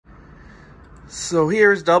So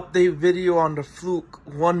here's the update video on the Fluke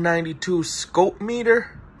 192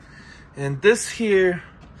 Scopemeter. And this here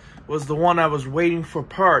was the one I was waiting for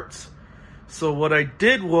parts. So what I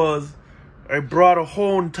did was I brought a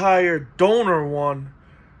whole entire donor one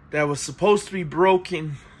that was supposed to be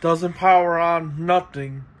broken, doesn't power on,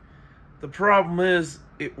 nothing. The problem is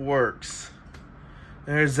it works.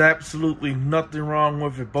 There's absolutely nothing wrong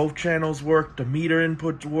with it. Both channels work, the meter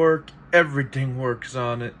inputs work, everything works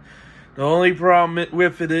on it. The only problem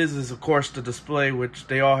with it is of course the display, which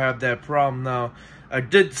they all have that problem now. I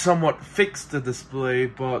did somewhat fix the display,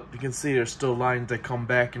 but you can see there's still lines that come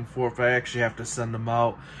back and forth. I actually have to send them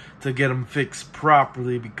out to get them fixed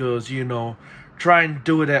properly because, you know, trying to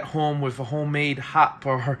do it at home with a homemade hot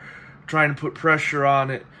bar, trying to put pressure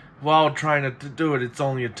on it while trying to do it, it's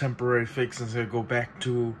only a temporary fix and it's going to go back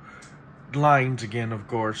to lines again, of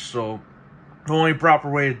course. So the only proper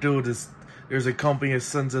way to do it is there's a company that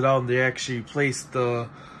sends it out and they actually place the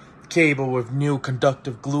cable with new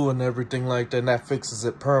conductive glue and everything like that, and that fixes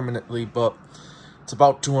it permanently. But it's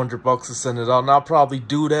about $200 to send it out, and I'll probably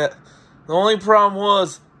do that. The only problem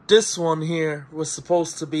was this one here was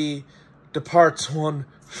supposed to be the parts one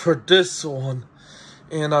for this one,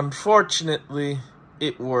 and unfortunately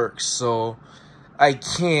it works, so I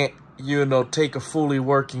can't, you know, take a fully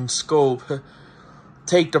working scope,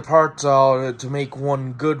 take the parts out to make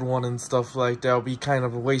one good one and stuff like that. Would be kind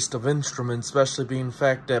of a waste of instruments, especially being the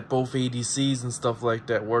fact that both ADCs and stuff like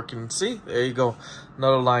that work. And see, there you go,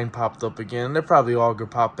 another line popped up again. They're probably all gonna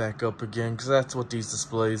pop back up again because that's what these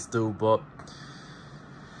displays do. But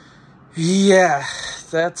yeah,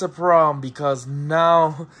 that's a problem because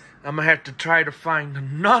now I'm gonna have to try to find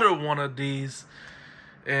another one of these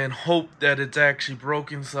and hope that it's actually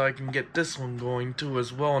broken so I can get this one going too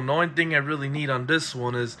as well. And the only thing I really need on this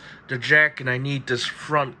one is the jack, and I need this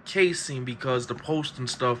front casing because the post and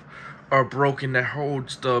stuff are broken that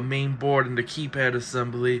holds the main board and the keypad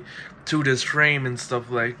assembly to this frame and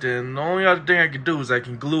stuff like that. And the only other thing I can do is I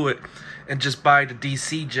can glue it and just buy the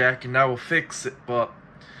DC jack and that will fix it. But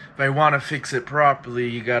if I want to fix it properly,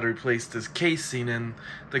 you got to replace this casing, and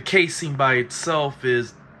the casing by itself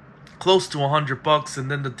is close to $100, and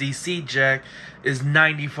then the DC jack is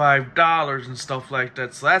 $95 and stuff like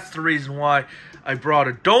that. So that's the reason why I brought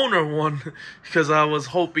a donor one, because I was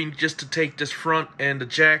hoping just to take this front and the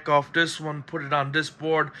jack off this one, put it on this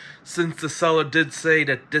board, since the seller did say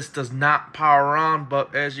that this does not power on.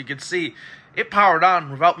 But as you can see, it powered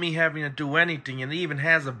on without me having to do anything, and it even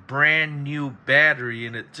has a brand new battery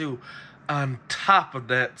in it too on top of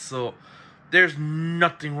that. So there's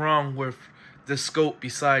nothing wrong with the scope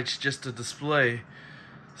besides just the display.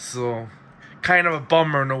 So kind of a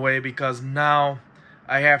bummer in a way, because now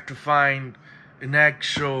I have to find an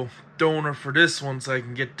actual donor for this one so I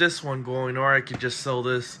can get this one going, or I could just sell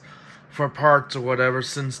this for parts or whatever,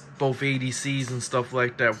 since both ADCs and stuff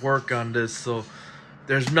like that work on this. So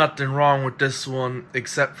there's nothing wrong with this one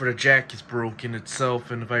except for the jack is broken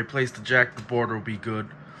itself, and if I replace the jack, the board will be good.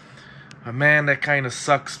 But man, that kind of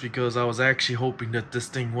sucks because I was actually hoping that this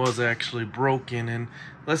thing was actually broken. And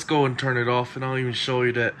let's go and turn it off, and I'll even show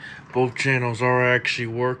you that both channels are actually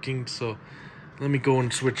working. So let me go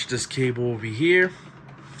and switch this cable over here.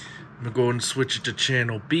 I'm going to go and switch it to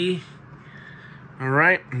channel B.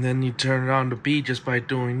 Alright, and then you turn it on to B just by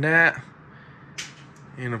doing that.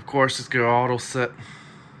 And of course it's going to auto set.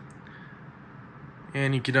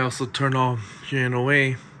 And you can also turn on channel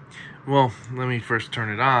A. Well, let me first turn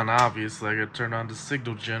it on. Obviously, I gotta turn on the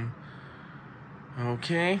signal gen.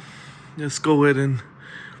 Okay, let's go ahead and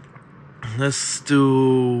let's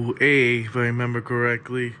do A, if I remember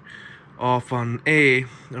correctly. Off on A,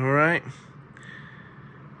 alright.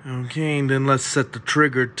 Okay, and then let's set the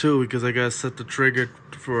trigger too, because I gotta set the trigger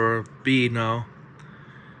for B now.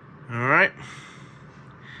 Alright.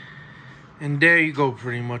 And there you go,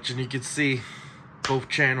 pretty much. And you can see both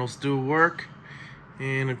channels do work.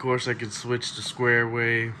 And of course I can switch to square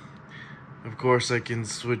wave. Of course I can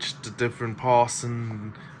switch to different pulse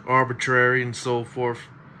and arbitrary and so forth.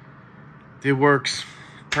 It works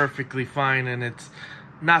perfectly fine, and it's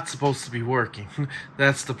not supposed to be working.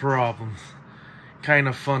 That's the problem. Kind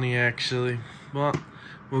of funny actually. But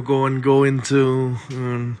we'll go into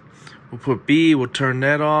we'll put B, we'll turn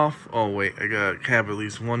that off. Oh wait, I gotta have at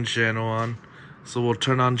least one channel on. So we'll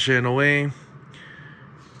turn on channel A.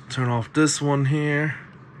 Turn off this one here.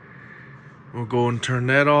 We'll go and turn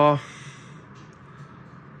that off.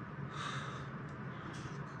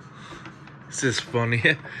 This is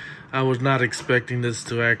funny. I was not expecting this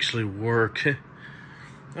to actually work.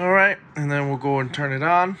 Alright, and then we'll go and turn it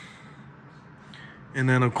on. And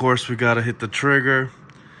then of course we gotta hit the trigger.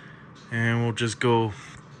 And we'll just go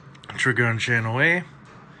trigger on channel A.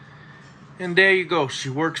 And there you go. She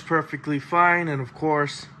works perfectly fine. And of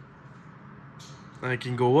course, I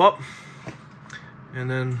can go up. And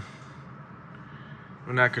then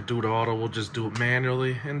we're not going to do the auto. We'll just do it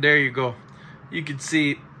manually. And there you go. You can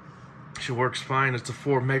see she works fine. It's a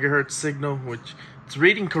 4 megahertz signal, which it's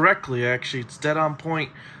reading correctly, actually. It's dead on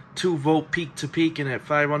point. 2 volt peak to peak, and at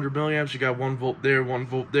 500 milliamps, you got 1 volt there, 1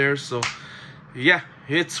 volt there. So, yeah,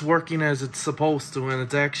 it's working as it's supposed to, and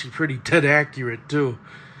it's actually pretty dead accurate, too.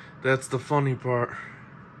 That's the funny part.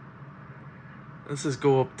 Let's just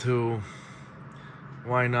go up to,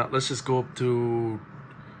 why not? Let's just go up to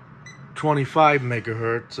 25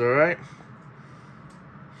 megahertz, alright?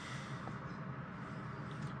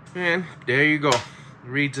 And there you go.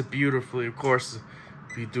 Reads it beautifully. Of course,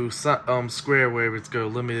 if you do square wave, it's going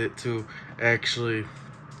to limit it to actually,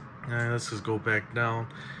 let's just go back down.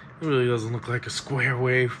 It really doesn't look like a square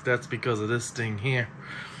wave. That's because of this thing here.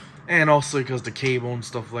 And also because the cable and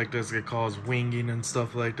stuff like this can cause winging and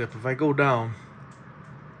stuff like that. But if I go down,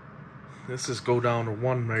 let's just go down to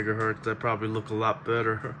 1 megahertz. That probably look a lot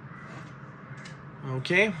better.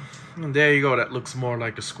 Okay, and there you go. That looks more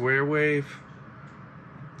like a square wave.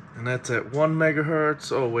 And that's at 1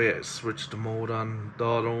 megahertz. Oh wait, I switched the mode on the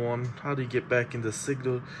other one. How do you get back into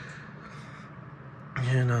signal?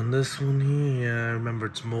 And on this one here, yeah, I remember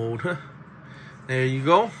its mode. There you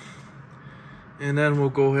go. And then we'll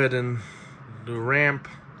go ahead and do ramp,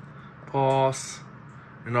 pause,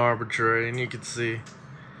 and arbitrary. And you can see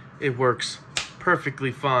it works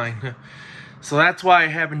perfectly fine. So that's why I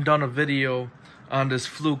haven't done a video on this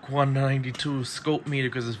Fluke 192 scope meter,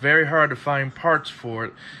 because it's very hard to find parts for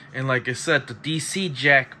it. And like I said, the DC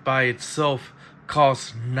jack by itself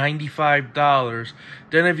costs $95.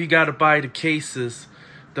 Then if you gotta buy the cases,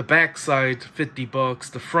 the backside 50 bucks,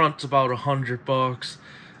 the front's about 100 bucks.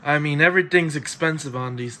 I mean, everything's expensive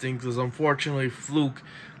on these things, because unfortunately Fluke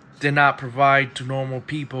did not provide to normal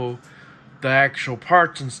people the actual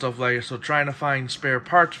parts and stuff like that. So trying to find spare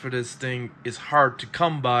parts for this thing is hard to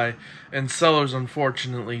come by, and sellers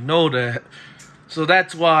unfortunately know that. So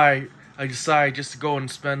that's why I decided just to go and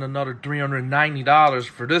spend another $390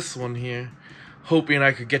 for this one here, hoping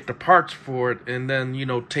I could get the parts for it, and then, you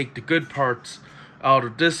know, take the good parts out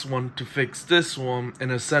of this one to fix this one,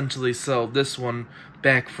 and essentially sell this one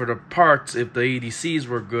back for the parts. If the ADCs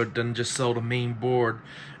were good, then just sell the main board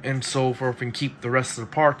and so forth, and keep the rest of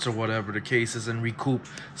the parts or whatever the case is, and recoup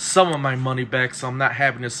some of my money back, so I'm not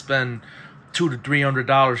having to spend $200 to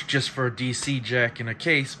 $300 just for a DC jack in a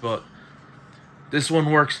case. But this one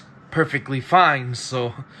works perfectly fine,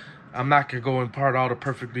 so I'm not gonna go and part out a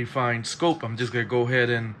perfectly fine scope. I'm just gonna go ahead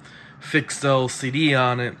and fix the LCD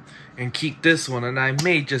on it and keep this one, and I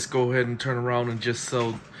may just go ahead and turn around and just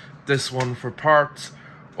sell this one for parts,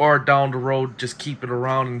 or down the road just keep it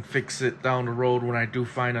around and fix it down the road when I do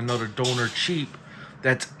find another donor cheap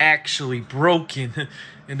that's actually broken,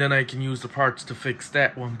 and then I can use the parts to fix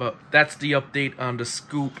that one. But that's the update on the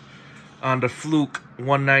scoop on the Fluke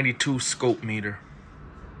 192 scope meter.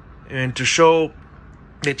 And to show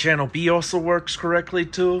that channel B also works correctly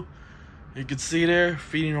too, you can see there,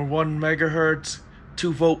 feeding a 1 megahertz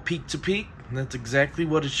 2 volt peak to peak. And that's exactly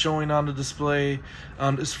what it's showing on the display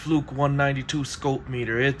on this Fluke 192 scope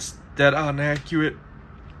meter. It's dead on accurate.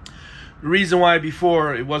 The reason why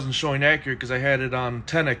before it wasn't showing accurate, because I had it on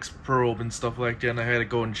 10x probe and stuff like that, and I had to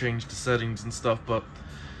go and change the settings and stuff. But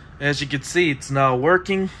as you can see, it's now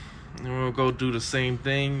working. And we'll go do the same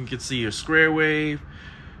thing. You can see your square wave,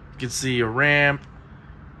 you can see your ramp,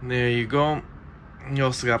 and there you go. You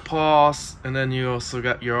also got pause, and then you also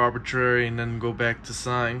got your arbitrary, and then go back to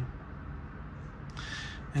sine.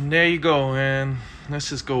 And there you go, and let's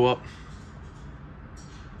just go up.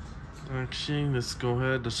 Actually, let's go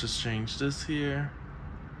ahead, let's just change this here.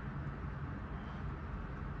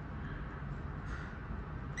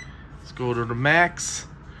 Let's go to the max.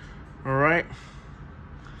 Alright.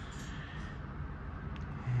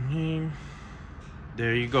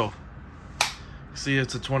 There you go. See,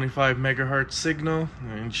 it's a 25 megahertz signal,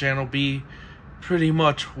 and channel B pretty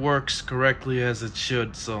much works correctly as it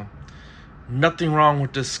should, so nothing wrong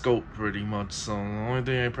with this scope pretty much. So the only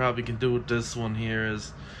thing I probably can do with this one here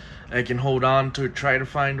is I can hold on to it, try to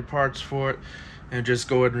find the parts for it, and just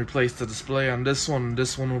go ahead and replace the display on this one.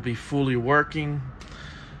 This one will be fully working,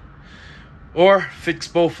 or fix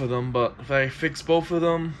both of them. But if I fix both of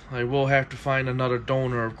them, I will have to find another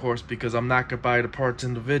donor, of course, because I'm not gonna buy the parts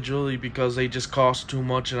individually, because they just cost too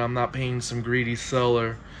much, and I'm not paying some greedy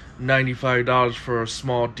seller $95 for a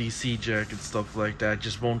small DC jack and stuff like that. I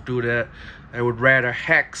just won't do that. I would rather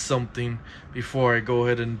hack something before I go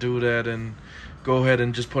ahead and do that and go ahead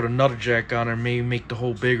and just put another jack on, or maybe make the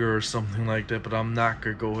hole bigger or something like that. But I'm not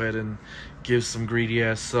gonna go ahead and give some greedy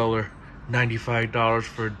ass seller $95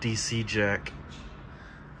 for a DC jack.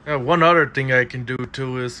 One other thing I can do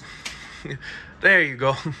too is there you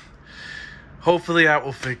go. Hopefully that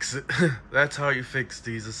will fix it. That's how you fix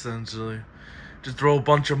these, essentially. Just throw a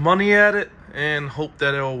bunch of money at it and hope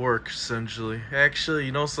that it'll work, essentially. Actually,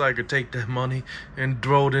 you know, so I could take that money and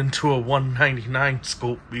throw it into a 199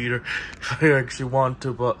 scope meter if I actually want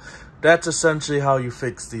to. But that's essentially how you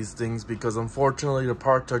fix these things, because unfortunately the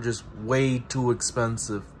parts are just way too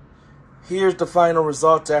expensive. Here's the final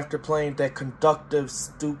results after playing that conductive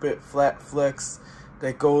stupid flat flex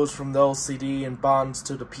that goes from the LCD and bonds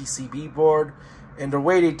to the PCB board. And the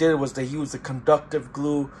way they did it was they used the conductive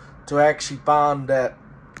glue to actually bond that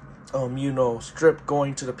you know, strip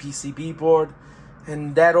going to the PCB board.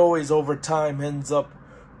 And that always over time ends up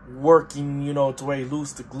working, you know, to way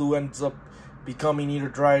loose. The glue ends up becoming either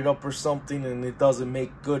dried up or something, and it doesn't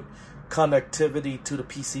make good connectivity to the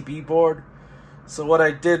PCB board. So what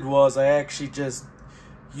I did was I actually just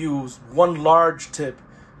used one large tip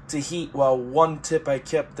to heat, while one tip I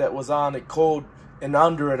kept that was on it cold, and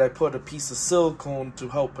under it I put a piece of silicone to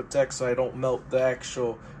help protect so I don't melt the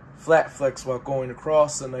actual flat flex while going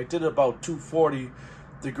across. And I did about 240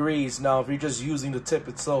 degrees. Now if you're just using the tip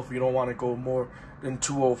itself, you don't want to go more than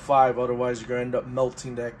 205, otherwise you're going to end up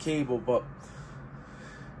melting that cable. But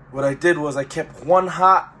what I did was I kept one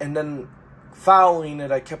hot, and then following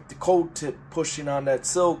it I kept the cold tip pushing on that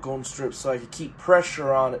silicone strip so I could keep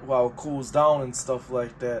pressure on it while it cools down and stuff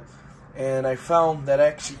like that. And I found that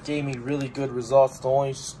actually gave me really good results. The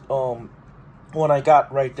only one I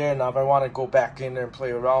got right there. Now if I want to go back in there and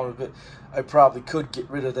play around with it, I probably could get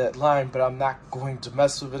rid of that line, but I'm not going to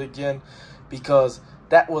mess with it again, because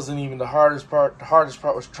that wasn't even the hardest part. The hardest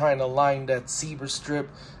part was trying to line that zebra strip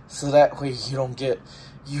so that way you don't get,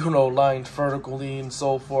 you know, lined vertically and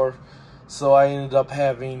so forth. So I ended up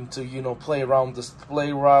having to, you know, play around with the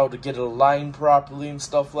display rail to get it aligned properly and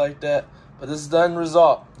stuff like that. But this is the end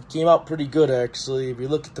result. It came out pretty good, actually. If you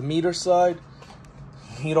look at the meter side,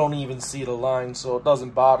 you don't even see the line, so it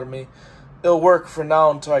doesn't bother me. It'll work for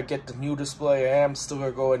now until I get the new display. I am still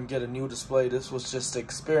going to go ahead and get a new display. This was just an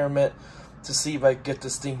experiment to see if I can get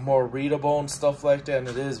this thing more readable and stuff like that. And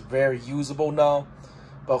it is very usable now.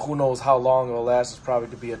 But who knows how long it will last. It's probably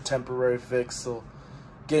going to be a temporary fix. So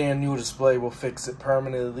getting a new display will fix it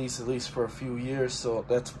permanently, at least for a few years. So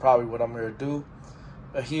that's probably what I'm going to do.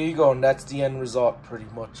 But here you go, and that's the end result pretty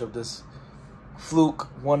much of this Fluke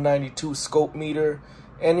 192 scope meter.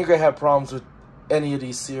 And you're going to have problems with any of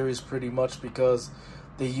these series pretty much, because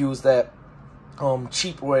they use that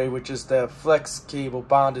cheap way, which is that flex cable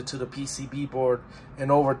bonded to the PCB board,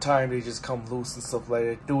 and over time they just come loose and stuff like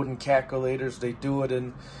that. They do it in calculators, they do it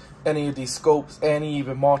in any of these scopes, any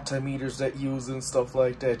even multimeters that use and stuff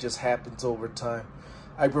like that. It just happens over time.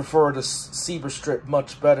 I prefer the zebra strip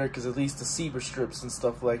much better, because at least the zebra strips and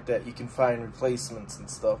stuff like that, you can find replacements and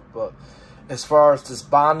stuff. But as far as this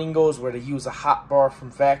bonding goes, where they use a hot bar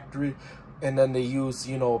from factory, and then they use,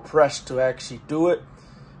 you know, a press to actually do it,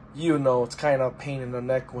 you know, it's kind of a pain in the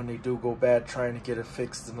neck when they do go bad trying to get it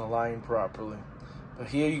fixed and aligned properly. But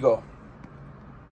here you go.